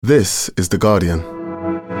This is The Guardian.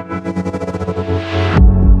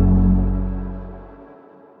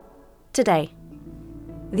 Today,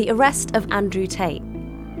 the arrest of Andrew Tate,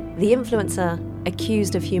 the influencer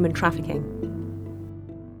accused of human trafficking.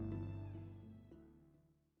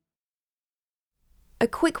 A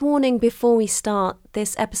quick warning before we start,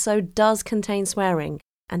 this episode does contain swearing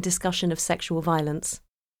and discussion of sexual violence.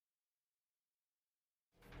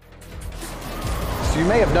 So you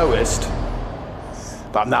may have noticed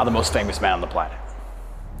that I'm now the most famous man on the planet.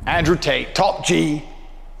 Andrew Tate, top G,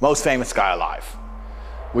 most famous guy alive.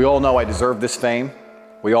 We all know I deserve this fame.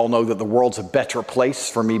 We all know that the world's a better place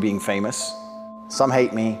for me being famous. Some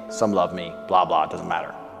hate me, some love me, blah, blah, it doesn't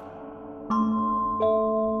matter.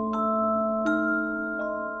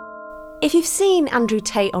 If you've seen Andrew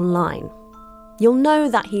Tate online, you'll know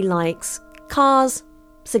that he likes cars,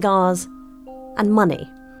 cigars, and money.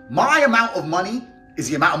 My amount of money is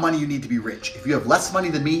the amount of money you need to be rich. If you have less money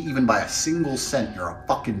than me, even by a single cent, you're a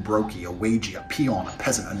fucking brokey, a wagey, a peon, a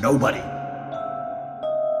peasant, a nobody.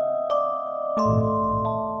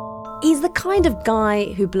 He's the kind of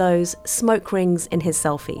guy who blows smoke rings in his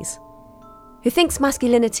selfies, who thinks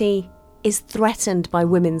masculinity is threatened by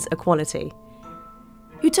women's equality,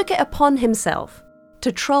 who took it upon himself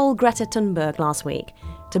to troll Greta Thunberg last week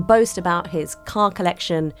to boast about his car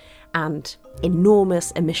collection and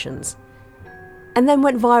enormous emissions, and then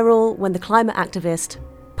went viral when the climate activist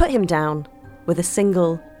put him down with a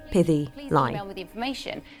single pithy line. Email with the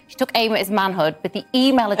information. She took aim at his manhood with the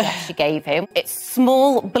email address she gave him. It's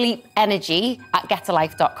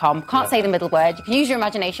smallbleepenergy@getalife.com. Can't say the middle word. You can use your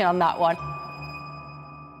imagination on that one.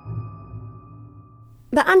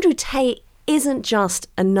 But Andrew Tate isn't just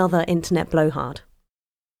another internet blowhard.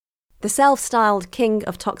 The self-styled king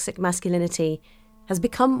of toxic masculinity has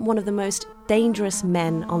become one of the most dangerous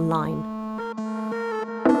men online.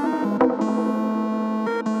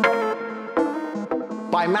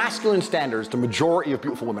 By masculine standards, the majority of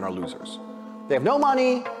beautiful women are losers. They have no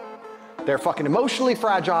money, they're fucking emotionally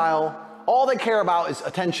fragile, all they care about is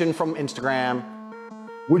attention from Instagram.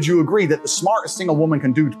 Would you agree that the smartest thing a woman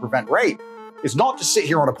can do to prevent rape is not to sit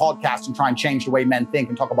here on a podcast and try and change the way men think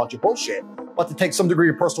and talk about your bullshit, but to take some degree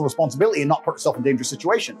of personal responsibility and not put yourself in dangerous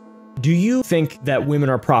situations? Do you think that women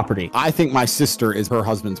are property? I think my sister is her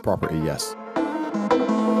husband's property, yes.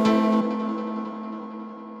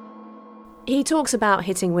 He talks about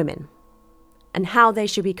hitting women and how they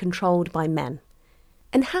should be controlled by men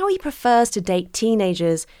and how he prefers to date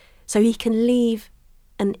teenagers so he can leave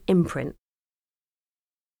an imprint.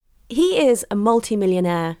 He is a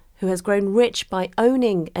multimillionaire who has grown rich by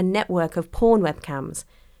owning a network of porn webcams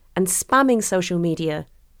and spamming social media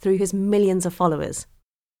through his millions of followers.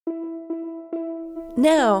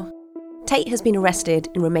 Now, Tate has been arrested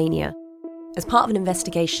in Romania as part of an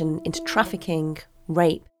investigation into trafficking,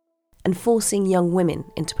 rape, and forcing young women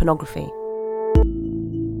into pornography.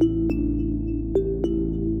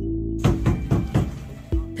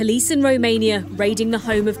 Police in Romania raiding the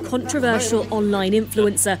home of controversial online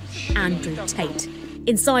influencer Andrew Tate.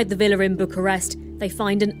 Inside the villa in Bucharest, they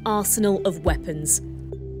find an arsenal of weapons,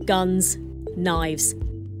 guns, knives,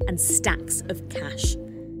 and stacks of cash.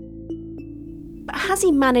 But has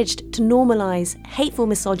he managed to normalise hateful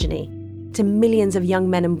misogyny to millions of young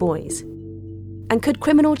men and boys? And could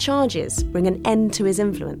criminal charges bring an end to his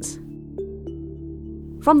influence?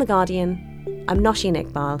 From The Guardian, I'm Nosheen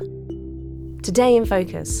Iqbal. Today in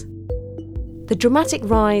Focus, the dramatic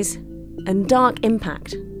rise and dark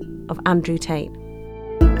impact of Andrew Tate.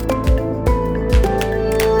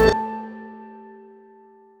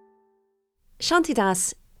 Shanti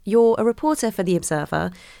Das, you're a reporter for The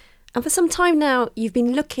Observer, and for some time now you've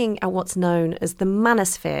been looking at what's known as the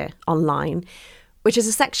manosphere online, which is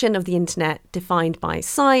a section of the internet defined by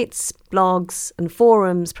sites, blogs and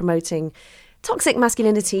forums promoting toxic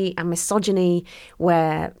masculinity and misogyny,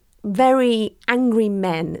 where very angry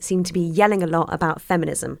men seem to be yelling a lot about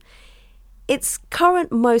feminism. Its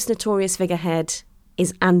current most notorious figurehead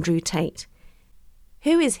is Andrew Tate.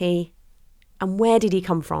 Who is he and where did he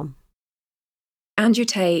come from? Andrew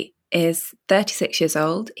Tate is 36 years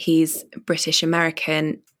old. He's British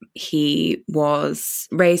American. He was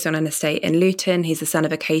raised on an estate in Luton. He's the son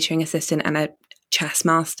of a catering assistant and a chess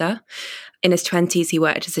master. In his 20s, he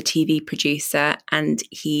worked as a TV producer and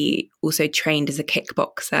he also trained as a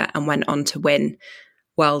kickboxer and went on to win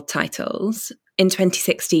world titles. In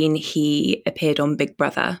 2016, he appeared on Big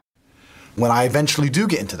Brother. When I eventually do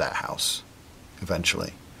get into that house,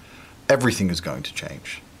 everything is going to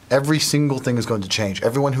change. Every single thing is going to change.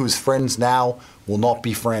 Everyone who is friends now will not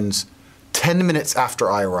be friends 10 minutes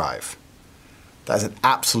after I arrive. That is an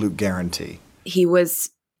absolute guarantee. He was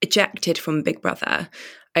ejected from Big Brother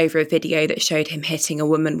over a video that showed him hitting a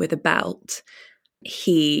woman with a belt.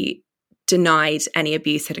 He denied any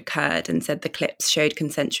abuse had occurred and said the clips showed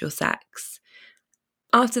consensual sex.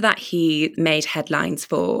 After that, he made headlines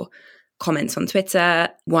for comments on Twitter.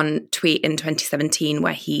 One tweet in 2017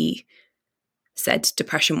 where he said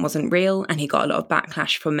depression wasn't real, and he got a lot of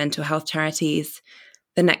backlash from mental health charities.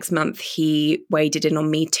 The next month, he waded in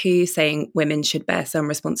on Me Too, saying women should bear some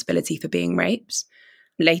responsibility for being raped.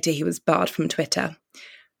 Later, he was barred from Twitter.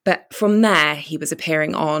 But from there, he was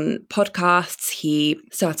appearing on podcasts. He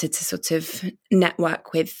started to sort of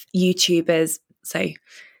network with YouTubers. So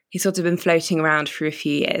he's sort of been floating around for a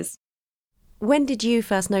few years. When did you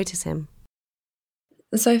first notice him?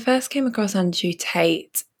 So I first came across Andrew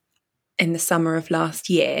Tate in the summer of last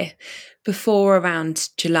year. Before around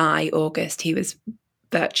July, August, he was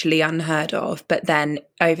virtually unheard of. But then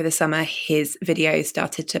over the summer, his videos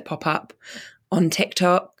started to pop up on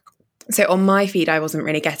TikTok. So on my feed, I wasn't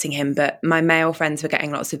really getting him, but my male friends were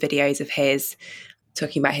getting lots of videos of his,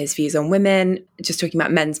 talking about his views on women, just talking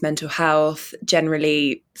about men's mental health,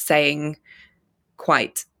 generally saying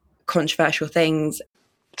quite controversial things.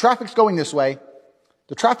 Traffic's going this way.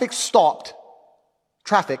 The traffic stopped.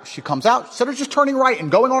 She comes out. Instead of just turning right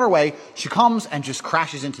and going on her way, she comes and just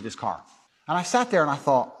crashes into this car. And I sat there and I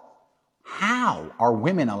thought, how are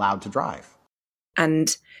women allowed to drive?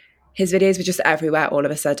 And his videos were just everywhere all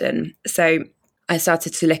of a sudden. So I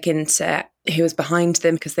started to look into who was behind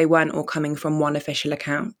them, because they weren't all coming from one official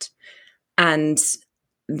account. And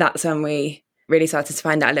that's when we really started to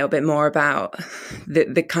find out a little bit more about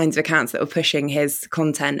the kinds of accounts that were pushing his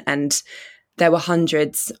content. And there were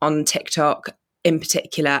hundreds on TikTok in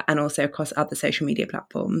particular, and also across other social media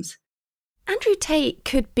platforms. Andrew Tate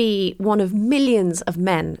could be one of millions of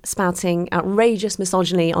men spouting outrageous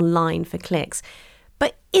misogyny online for clicks.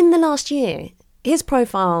 But in the last year, his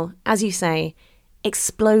profile, as you say,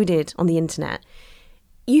 exploded on the internet.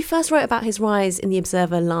 You first wrote about his rise in The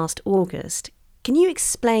Observer last August. Can you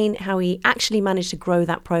explain how he actually managed to grow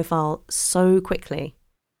that profile so quickly?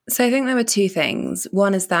 So I think there were two things.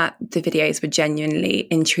 One is that the videos were genuinely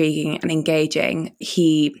intriguing and engaging.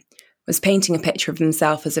 He was painting a picture of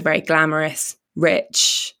himself as a very glamorous,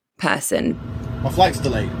 rich person. My flight's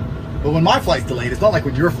delayed. But when my flight's delayed, it's not like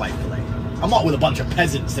when your flight's delayed. I'm not with a bunch of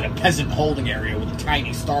peasants in a peasant holding area with a tiny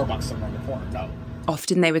Starbucks somewhere in the corner, no.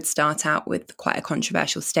 Often they would start out with quite a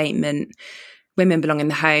controversial statement. Women belong in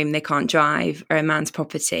the home, they can't drive, are a man's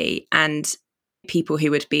property. And people who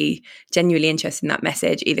would be genuinely interested in that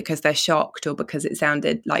message, either because they're shocked or because it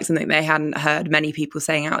sounded like something they hadn't heard many people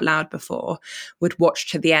saying out loud before, would watch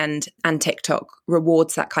to the end, and TikTok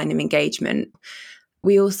rewards that kind of engagement.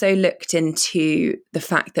 We also looked into the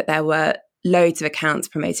fact that there were loads of accounts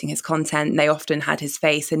promoting his content. They often had his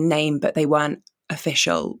face and name, but they weren't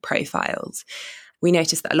official profiles. We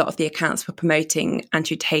noticed that a lot of the accounts were promoting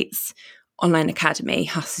Andrew Tate's online academy,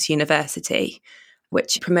 Hustlers University,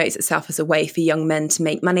 which promotes itself as a way for young men to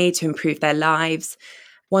make money, to improve their lives.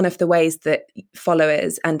 One of the ways that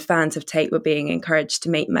followers and fans of Tate were being encouraged to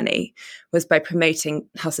make money was by promoting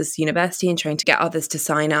Hustlers University and trying to get others to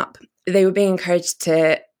sign up. They were being encouraged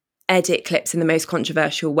to edit clips in the most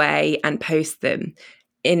controversial way and post them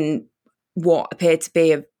in what appeared to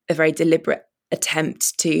be a very deliberate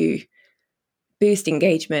attempt to boost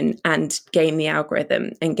engagement and game the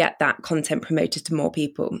algorithm and get that content promoted to more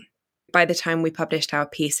people. By the time we published our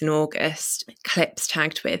piece in August, clips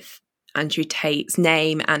tagged with Andrew Tate's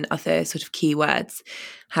name and other sort of keywords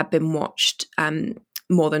had been watched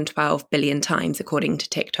more than 12 billion times, according to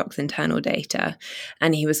TikTok's internal data.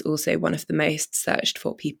 And he was also one of the most searched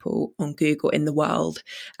for people on Google in the world,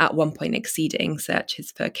 at one point exceeding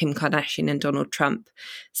searches for Kim Kardashian and Donald Trump.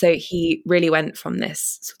 So he really went from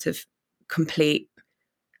this sort of complete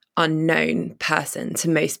unknown person to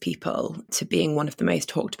most people to being one of the most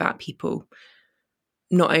talked about people,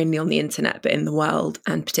 not only on the internet, but in the world,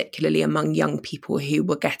 and particularly among young people who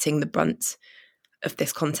were getting the brunt of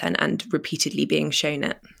this content and repeatedly being shown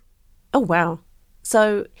it. Oh, wow.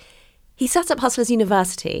 So he set up Hustlers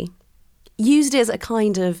University, used it as a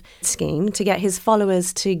kind of scheme to get his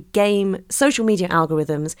followers to game social media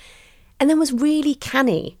algorithms, and then was really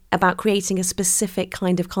canny about creating a specific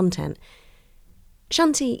kind of content.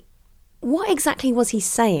 Shanti, what exactly was he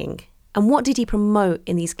saying? And what did he promote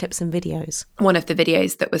in these clips and videos? One of the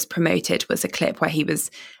videos that was promoted was a clip where he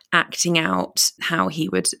was acting out how he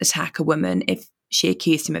would attack a woman if she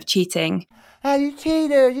accused him of cheating. Hey, you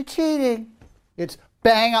cheater, you're cheating. It's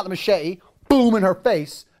bang out the machete, boom in her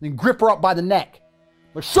face, and then grip her up by the neck.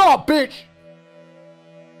 Like, shut up, bitch!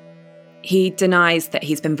 He denies that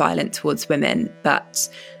he's been violent towards women, but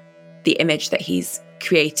the image that he's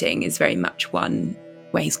creating is very much one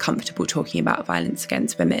where he's comfortable talking about violence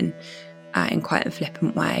against women in quite a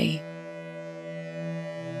flippant way.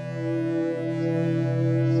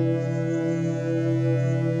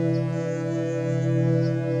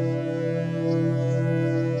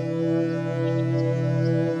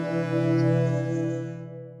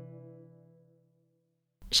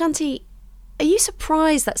 Shanti, are you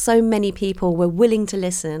surprised that so many people were willing to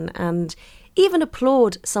listen and even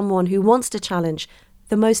applaud someone who wants to challenge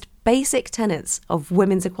the most basic tenets of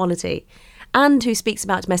women's equality and who speaks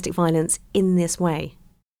about domestic violence in this way?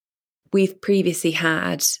 We've previously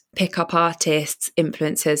had pickup artists,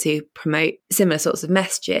 influencers who promote similar sorts of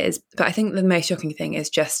messages, but I think the most shocking thing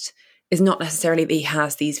is not necessarily that he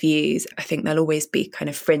has these views. I think there'll always be kind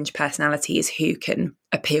of fringe personalities who can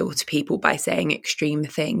appeal to people by saying extreme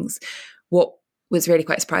things. What was really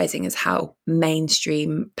quite surprising is how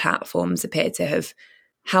mainstream platforms appear to have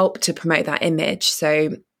helped to promote that image.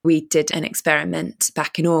 So we did an experiment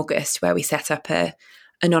back in August where we set up an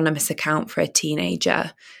anonymous account for a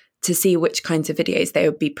teenager to see which kinds of videos they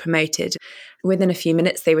would be promoted. Within a few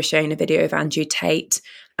minutes, they were showing a video of Andrew Tate.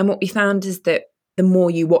 And what we found is that the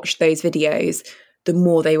more you watch those videos, the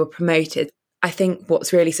more they were promoted. I think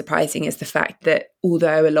what's really surprising is the fact that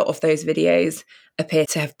although a lot of those videos appear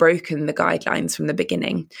to have broken the guidelines from the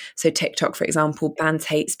beginning, so TikTok, for example, bans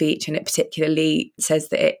hate speech, and it particularly says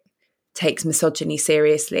that it takes misogyny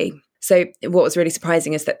seriously. So what was really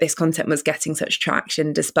surprising is that this content was getting such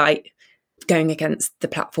traction despite going against the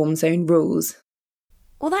platform's own rules.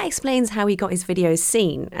 Well, that explains how he got his videos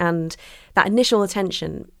seen and that initial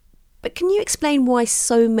attention. But can you explain why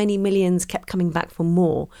so many millions kept coming back for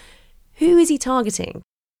more? Who is he targeting?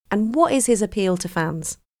 And what is his appeal to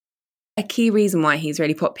fans? A key reason why he's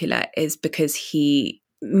really popular is because he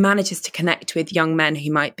manages to connect with young men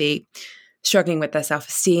who might be struggling with their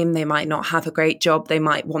self-esteem. They might not have a great job. They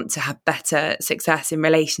might want to have better success in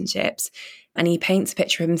relationships. And he paints a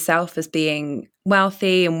picture of himself as being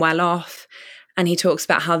wealthy and well off. And he talks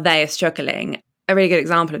about how they are struggling. A really good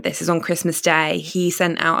example of this is on Christmas Day, he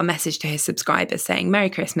sent out a message to his subscribers saying, "Merry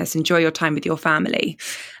Christmas, enjoy your time with your family.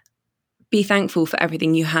 Be thankful for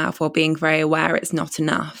everything you have while being very aware it's not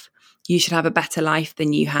enough. You should have a better life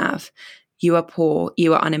than you have. You are poor,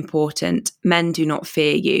 you are unimportant. Men do not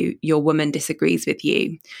fear you. Your woman disagrees with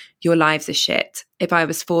you. Your lives are shit. If I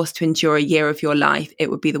was forced to endure a year of your life, it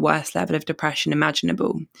would be the worst level of depression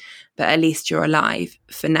imaginable. But at least you're alive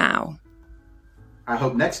for now." I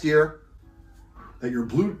hope next year that your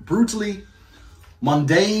brutally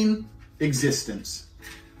mundane existence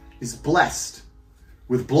is blessed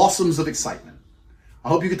with blossoms of excitement. I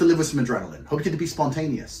hope you get to live with some adrenaline. I hope you get to be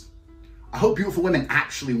spontaneous. I hope beautiful women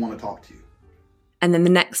actually want to talk to you. And then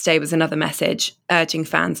the next day was another message urging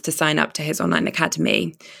fans to sign up to his online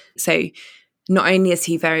academy. So not only is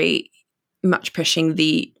he very much pushing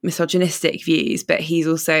the misogynistic views, but he's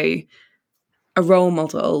also a role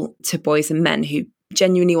model to boys and men who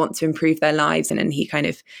genuinely want to improve their lives. And he kind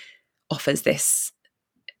of offers this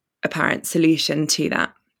apparent solution to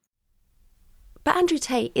that. But Andrew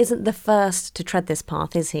Tate isn't the first to tread this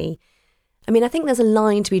path, is he? I mean, I think there's a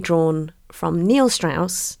line to be drawn from Neil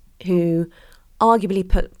Strauss, who arguably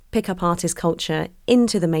put pickup artist culture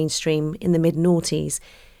into the mainstream in the mid-noughties,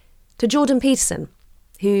 to Jordan Peterson,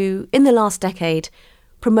 who in the last decade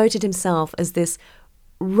promoted himself as this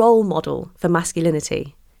role model for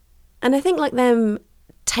masculinity. And I think like them,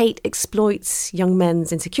 Tate exploits young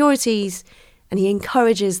men's insecurities and he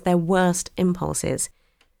encourages their worst impulses.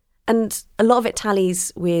 And a lot of it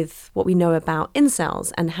tallies with what we know about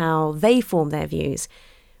incels and how they form their views.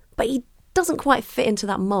 But he doesn't quite fit into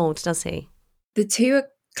that mould, does he? The two are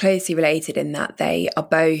closely related in that they are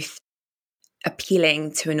both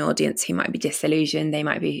appealing to an audience who might be disillusioned. They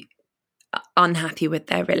might be unhappy with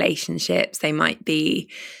their relationships. They might be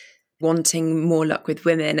wanting more luck with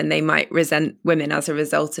women and they might resent women as a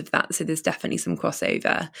result of that. So there's definitely some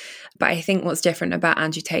crossover. But I think what's different about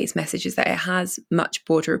Andrew Tate's message is that it has much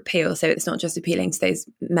broader appeal. So it's not just appealing to those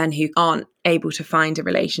men who aren't able to find a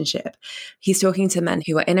relationship. He's talking to men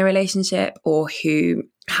who are in a relationship or who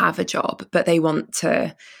have a job, but they want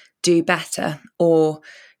to do better, or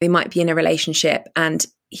they might be in a relationship and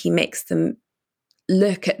he makes them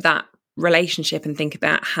look at that relationship and think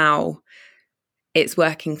about how it's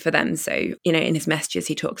working for them. So, in his messages,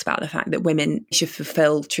 he talks about the fact that women should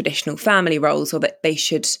fulfill traditional family roles or that they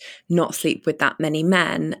should not sleep with that many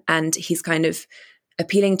men. And he's kind of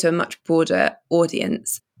appealing to a much broader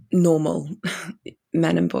audience, normal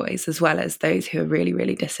men and boys, as well as those who are really,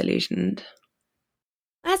 really disillusioned.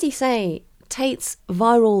 As you say, Tate's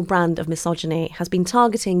viral brand of misogyny has been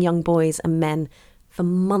targeting young boys and men for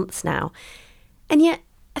months now. And yet,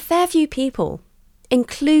 a fair few people,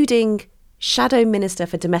 including Shadow Minister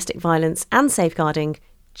for Domestic Violence and Safeguarding,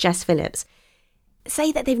 Jess Phillips,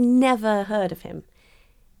 say that they've never heard of him.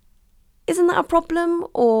 Isn't that a problem,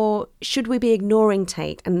 or should we be ignoring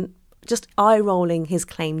Tate and just eye-rolling his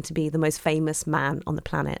claim to be the most famous man on the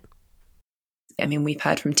planet? I mean, we've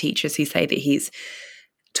heard from teachers who say that he's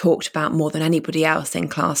talked about more than anybody else in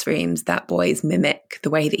classrooms, that boys mimic the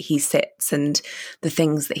way that he sits and the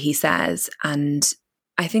things that he says. And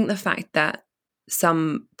I think the fact that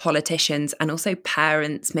some politicians and also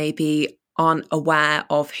parents maybe aren't aware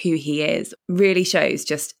of who he is really shows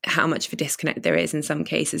just how much of a disconnect there is in some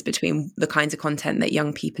cases between the kinds of content that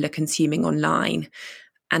young people are consuming online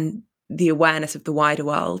and the awareness of the wider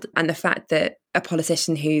world. And the fact that a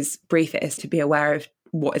politician whose brief it is to be aware of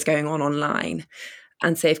what is going on online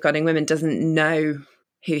and safeguarding women doesn't know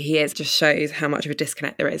who he is just shows how much of a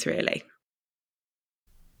disconnect there is, really.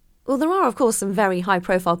 Well, there are, of course, some very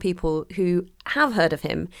high-profile people who have heard of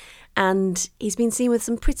him, and he's been seen with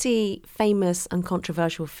some pretty famous and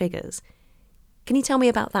controversial figures. Can you tell me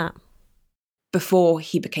about that? Before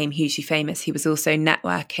he became hugely famous, he was also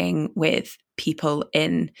networking with people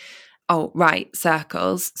in alt-right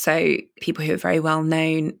circles, so people who are very well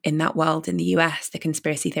known in that world in the US, the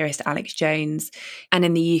conspiracy theorist Alex Jones. And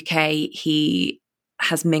in the UK, he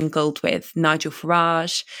has mingled with Nigel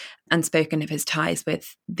Farage and spoken of his ties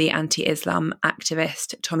with the anti-Islam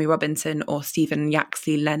activist Tommy Robinson or Stephen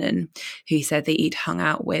Yaxley Lennon, who said that he'd hung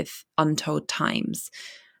out with Untold Times.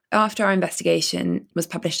 After our investigation was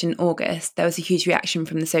published in August, there was a huge reaction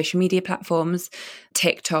from the social media platforms.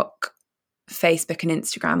 TikTok, Facebook and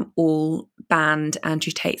Instagram all banned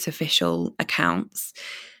Andrew Tate's official accounts.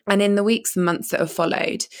 And in the weeks and months that have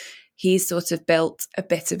followed, he's sort of built a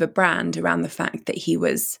bit of a brand around the fact that he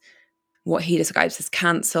was what he describes as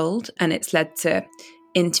cancelled, and it's led to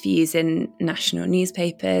interviews in national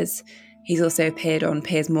newspapers. He's also appeared on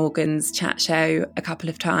Piers Morgan's chat show a couple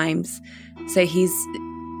of times. So he's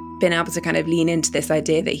been able to kind of lean into this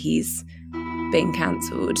idea that he's being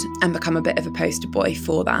cancelled and become a bit of a poster boy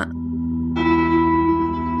for that.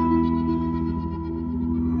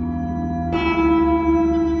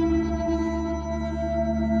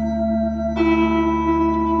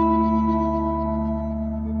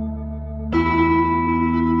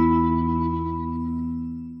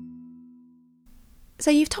 So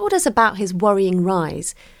you've told us about his worrying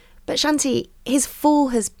rise, but Shanti, his fall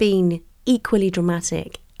has been equally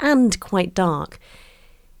dramatic and quite dark.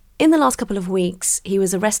 In the last couple of weeks, he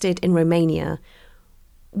was arrested in Romania.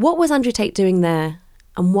 What was Andrew Tate doing there,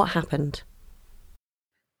 and what happened?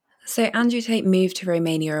 So Andrew Tate moved to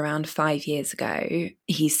Romania around 5 years ago.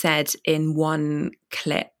 He said in one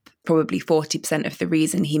clip, probably 40% of the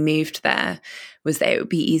reason he moved there was that it would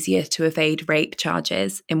be easier to evade rape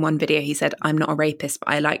charges. In one video, he said, "I'm not a rapist, but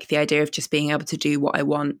I like the idea of just being able to do what I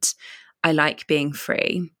want. I like being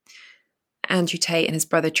free." Andrew Tate and his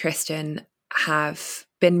brother Tristan have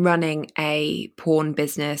been running a porn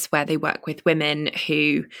business where they work with women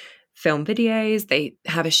who film videos. They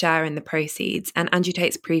have a share in the proceeds. And Andrew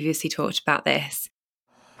Tate's previously talked about this.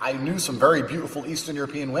 I knew some very beautiful Eastern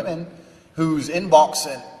European women whose inbox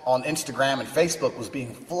on Instagram and Facebook was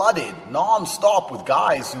being flooded non-stop with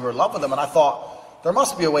guys who were in love with them. And I thought, there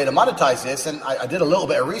must be a way to monetize this. And I did a little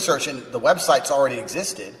bit of research, and the websites already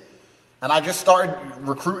existed. And I just started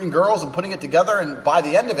recruiting girls and putting it together. And by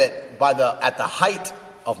the end of it, at the height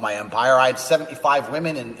of my empire, I had 75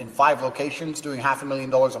 women in 5 locations doing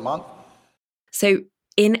 $500,000 a month. So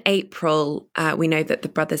in April, we know that the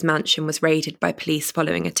brothers' mansion was raided by police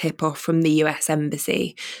following a tip-off from the US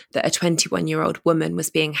Embassy that a 21-year-old woman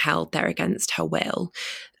was being held there against her will.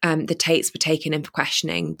 The Tates were taken in for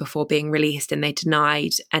questioning before being released, and they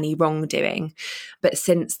denied any wrongdoing. But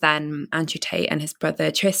since then, Andrew Tate and his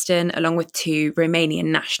brother Tristan, along with 2 Romanian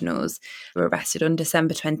nationals, were arrested on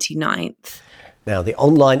December 29th. Now, the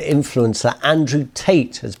online influencer Andrew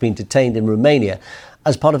Tate has been detained in Romania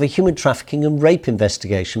as part of a human trafficking and rape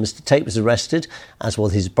investigation. Mr. Tate was arrested, as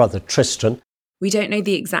was his brother Tristan. We don't know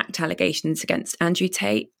the exact allegations against Andrew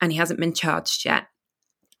Tate, and he hasn't been charged yet.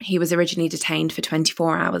 He was originally detained for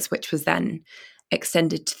 24 hours, which was then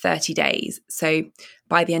extended to 30 days. So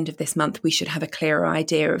by the end of this month, we should have a clearer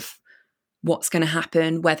idea of what's going to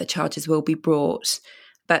happen, whether charges will be brought.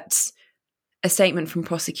 But a statement from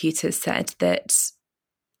prosecutors said that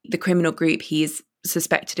the criminal group he's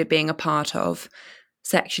suspected of being a part of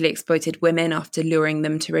sexually exploited women after luring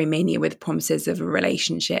them to Romania with promises of a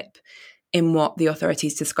relationship in what the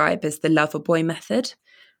authorities describe as the lover boy method.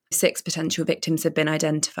 6 potential victims have been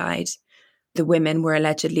identified. The women were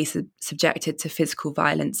allegedly subjected to physical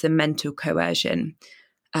violence and mental coercion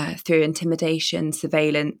through intimidation,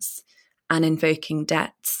 surveillance, and invoking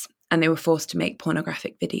debts, and they were forced to make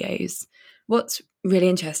pornographic videos. What's really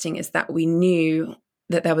interesting is that we knew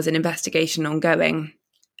that there was an investigation ongoing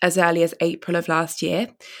as early as April of last year.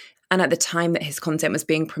 And at the time that his content was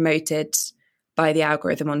being promoted by the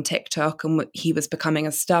algorithm on TikTok and he was becoming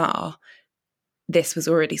a star, this was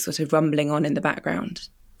already sort of rumbling on in the background.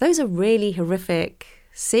 Those are really horrific,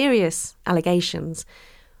 serious allegations.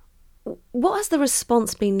 What has the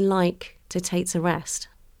response been like to Tate's arrest?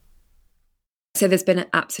 So there's been an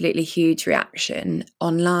absolutely huge reaction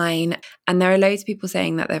online, and there are loads of people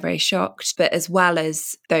saying that they're very shocked, but as well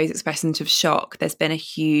as those expressions of shock, there's been a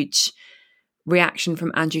huge reaction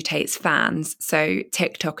from Andrew Tate's fans. So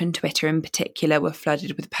TikTok and Twitter in particular were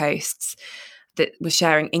flooded with posts that were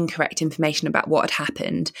sharing incorrect information about what had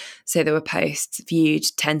happened. So there were posts viewed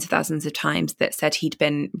tens of thousands of times that said he'd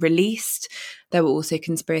been released. There were also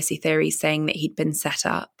conspiracy theories saying that he'd been set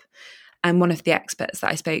up. And one of the experts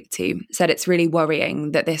that I spoke to said it's really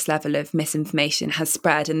worrying that this level of misinformation has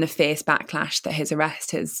spread and the fierce backlash that his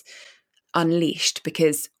arrest has unleashed,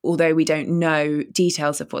 because although we don't know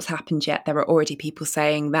details of what's happened yet, there are already people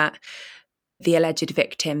saying that the alleged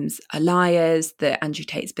victims are liars, that Andrew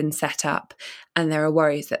Tate's been set up, and there are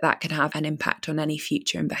worries that that could have an impact on any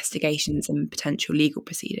future investigations and potential legal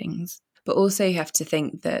proceedings. But also you have to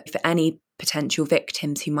think that for any potential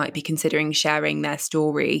victims who might be considering sharing their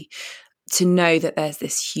story, to know that there's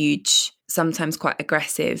this huge, sometimes quite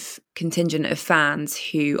aggressive contingent of fans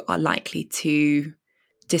who are likely to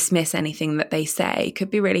dismiss anything that they say could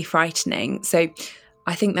be really frightening. So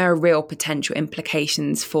I think there are real potential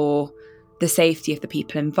implications for the safety of the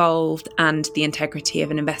people involved and the integrity of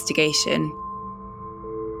an investigation.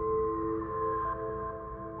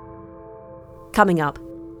 Coming up,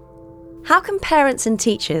 how can parents and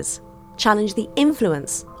teachers challenge the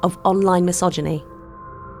influence of online misogyny?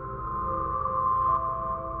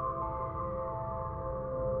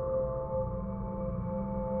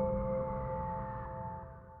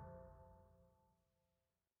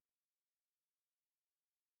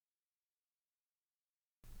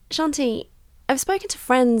 Shanti, I've spoken to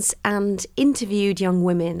friends and interviewed young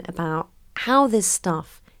women about how this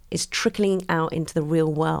stuff is trickling out into the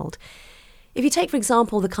real world. If you take, for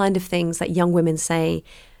example, the kind of things that young women say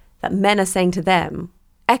that men are saying to them,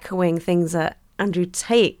 echoing things that Andrew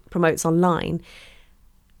Tate promotes online,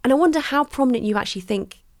 and I wonder how prominent you actually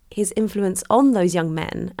think his influence on those young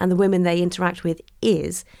men and the women they interact with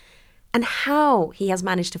is, and how he has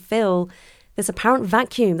managed to fill this apparent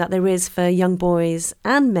vacuum that there is for young boys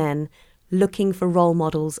and men looking for role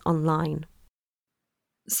models online.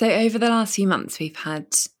 So over the last few months, we've had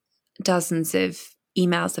dozens of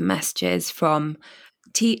emails and messages from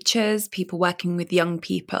teachers, people working with young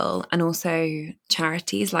people, and also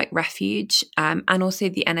charities like Refuge, and also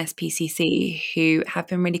the NSPCC, who have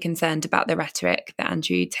been really concerned about the rhetoric that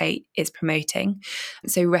Andrew Tate is promoting.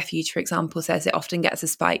 So Refuge, for example, says it often gets a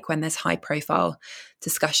spike when there's high-profile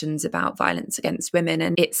discussions about violence against women,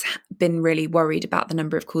 and it's been really worried about the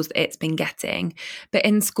number of calls that it's been getting. But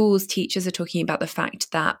in schools, teachers are talking about the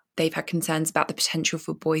fact that they've had concerns about the potential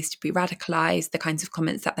for boys to be radicalised, the kinds of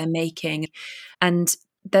comments that they're making. And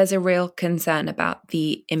there's a real concern about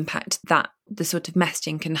the impact that the sort of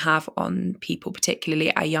messaging can have on people, particularly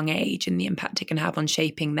at a young age, and the impact it can have on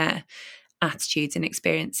shaping their attitudes and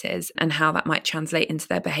experiences, and how that might translate into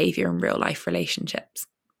their behaviour in real life relationships.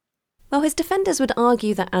 Well, his defenders would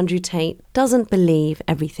argue that Andrew Tate doesn't believe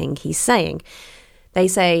everything he's saying. They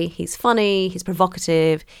say he's funny, he's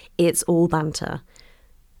provocative, it's all banter.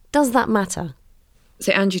 Does that matter?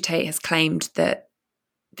 So Andrew Tate has claimed that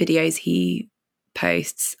videos he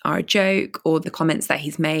posts are a joke, or the comments that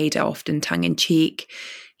he's made are often tongue-in-cheek.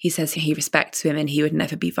 He says he respects women, he would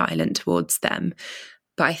never be violent towards them.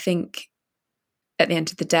 But I think at the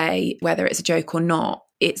end of the day, whether it's a joke or not,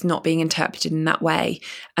 it's not being interpreted in that way.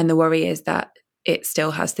 And the worry is that it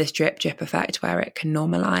still has this drip effect where it can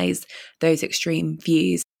normalise those extreme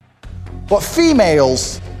views. But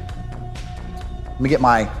females, let me get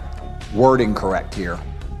my wording correct here,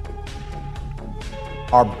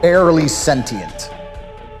 are barely sentient.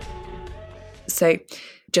 So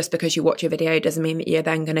just because you watch a video doesn't mean that you're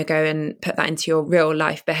then going to go and put that into your real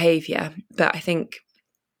life behaviour. But I think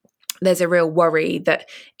there's a real worry that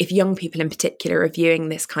if young people in particular are viewing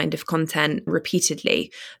this kind of content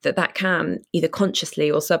repeatedly, that can either consciously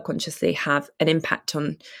or subconsciously have an impact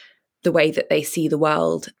on the way that they see the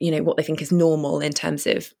world, you know, what they think is normal in terms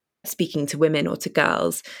of speaking to women or to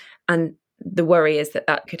girls. And the worry is that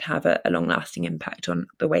that could have a long-lasting impact on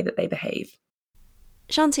the way that they behave.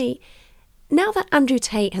 Shanti, now that Andrew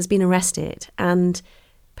Tate has been arrested and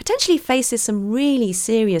potentially faces some really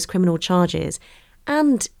serious criminal charges,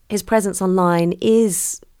 and his presence online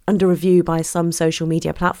is under review by some social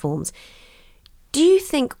media platforms. Do you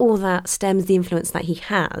think all that stems the influence that he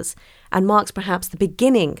has and marks perhaps the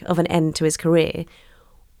beginning of an end to his career?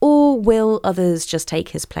 Or will others just take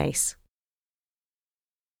his place?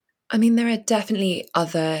 I mean, there are definitely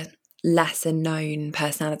other lesser known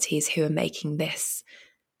personalities who are making this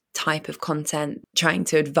type of content, trying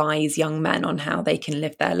to advise young men on how they can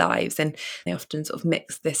live their lives. And they often sort of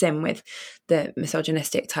mix this in with the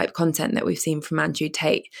misogynistic type content that we've seen from Andrew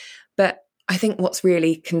Tate. But I think what's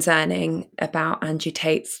really concerning about Andrew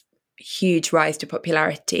Tate's huge rise to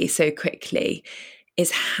popularity so quickly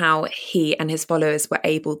is how he and his followers were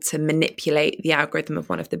able to manipulate the algorithm of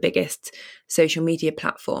one of the biggest social media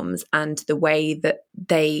platforms and the way that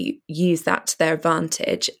they use that to their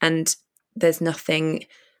advantage. And there's nothing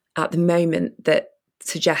at the moment that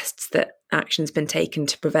suggests that action's been taken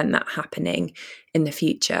to prevent that happening in the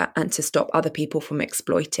future and to stop other people from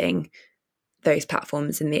exploiting those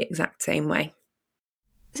platforms in the exact same way.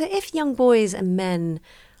 So if young boys and men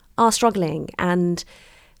are struggling and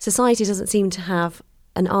society doesn't seem to have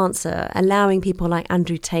an answer, allowing people like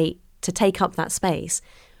Andrew Tate to take up that space,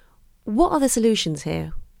 what are the solutions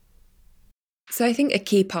here? So I think a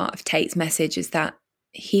key part of Tate's message is that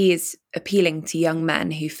he is appealing to young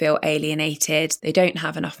men who feel alienated, they don't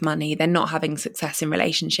have enough money, they're not having success in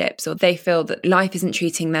relationships, or they feel that life isn't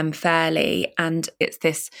treating them fairly. And it's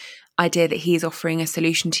this idea that he's offering a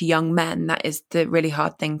solution to young men that is the really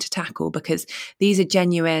hard thing to tackle, because these are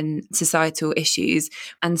genuine societal issues.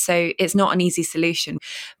 And so it's not an easy solution.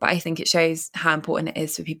 But I think it shows how important it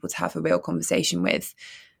is for people to have a real conversation with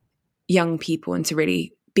young people and to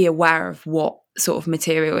really be aware of what sort of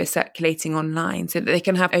material is circulating online so that they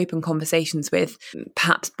can have open conversations with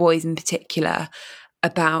perhaps boys in particular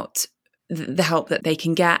about the help that they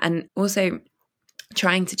can get, and also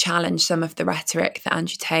trying to challenge some of the rhetoric that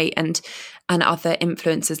Andrew Tate and other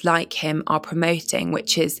influencers like him are promoting,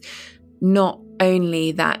 which is not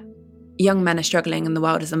only that young men are struggling and the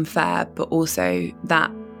world is unfair, but also that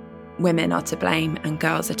women are to blame and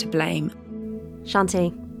girls are to blame.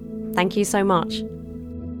 Shanti, thank you so much.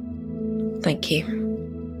 Thank you.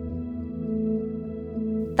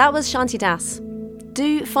 That was Shanti Das.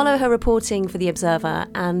 Do follow her reporting for The Observer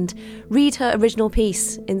and read her original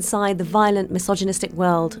piece inside the violent, misogynistic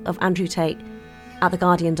world of Andrew Tate at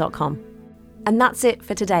theguardian.com. And that's it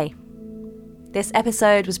for today. This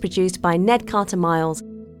episode was produced by Ned Carter-Miles,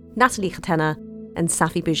 Natalie Khatena and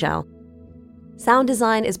Safi Bougel. Sound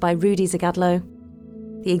design is by Rudy Zagadlo.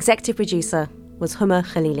 The executive producer was Huma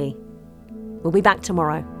Khalili. We'll be back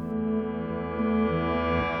tomorrow.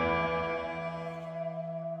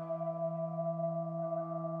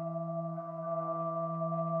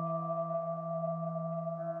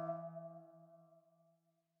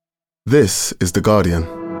 This is The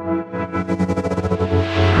Guardian.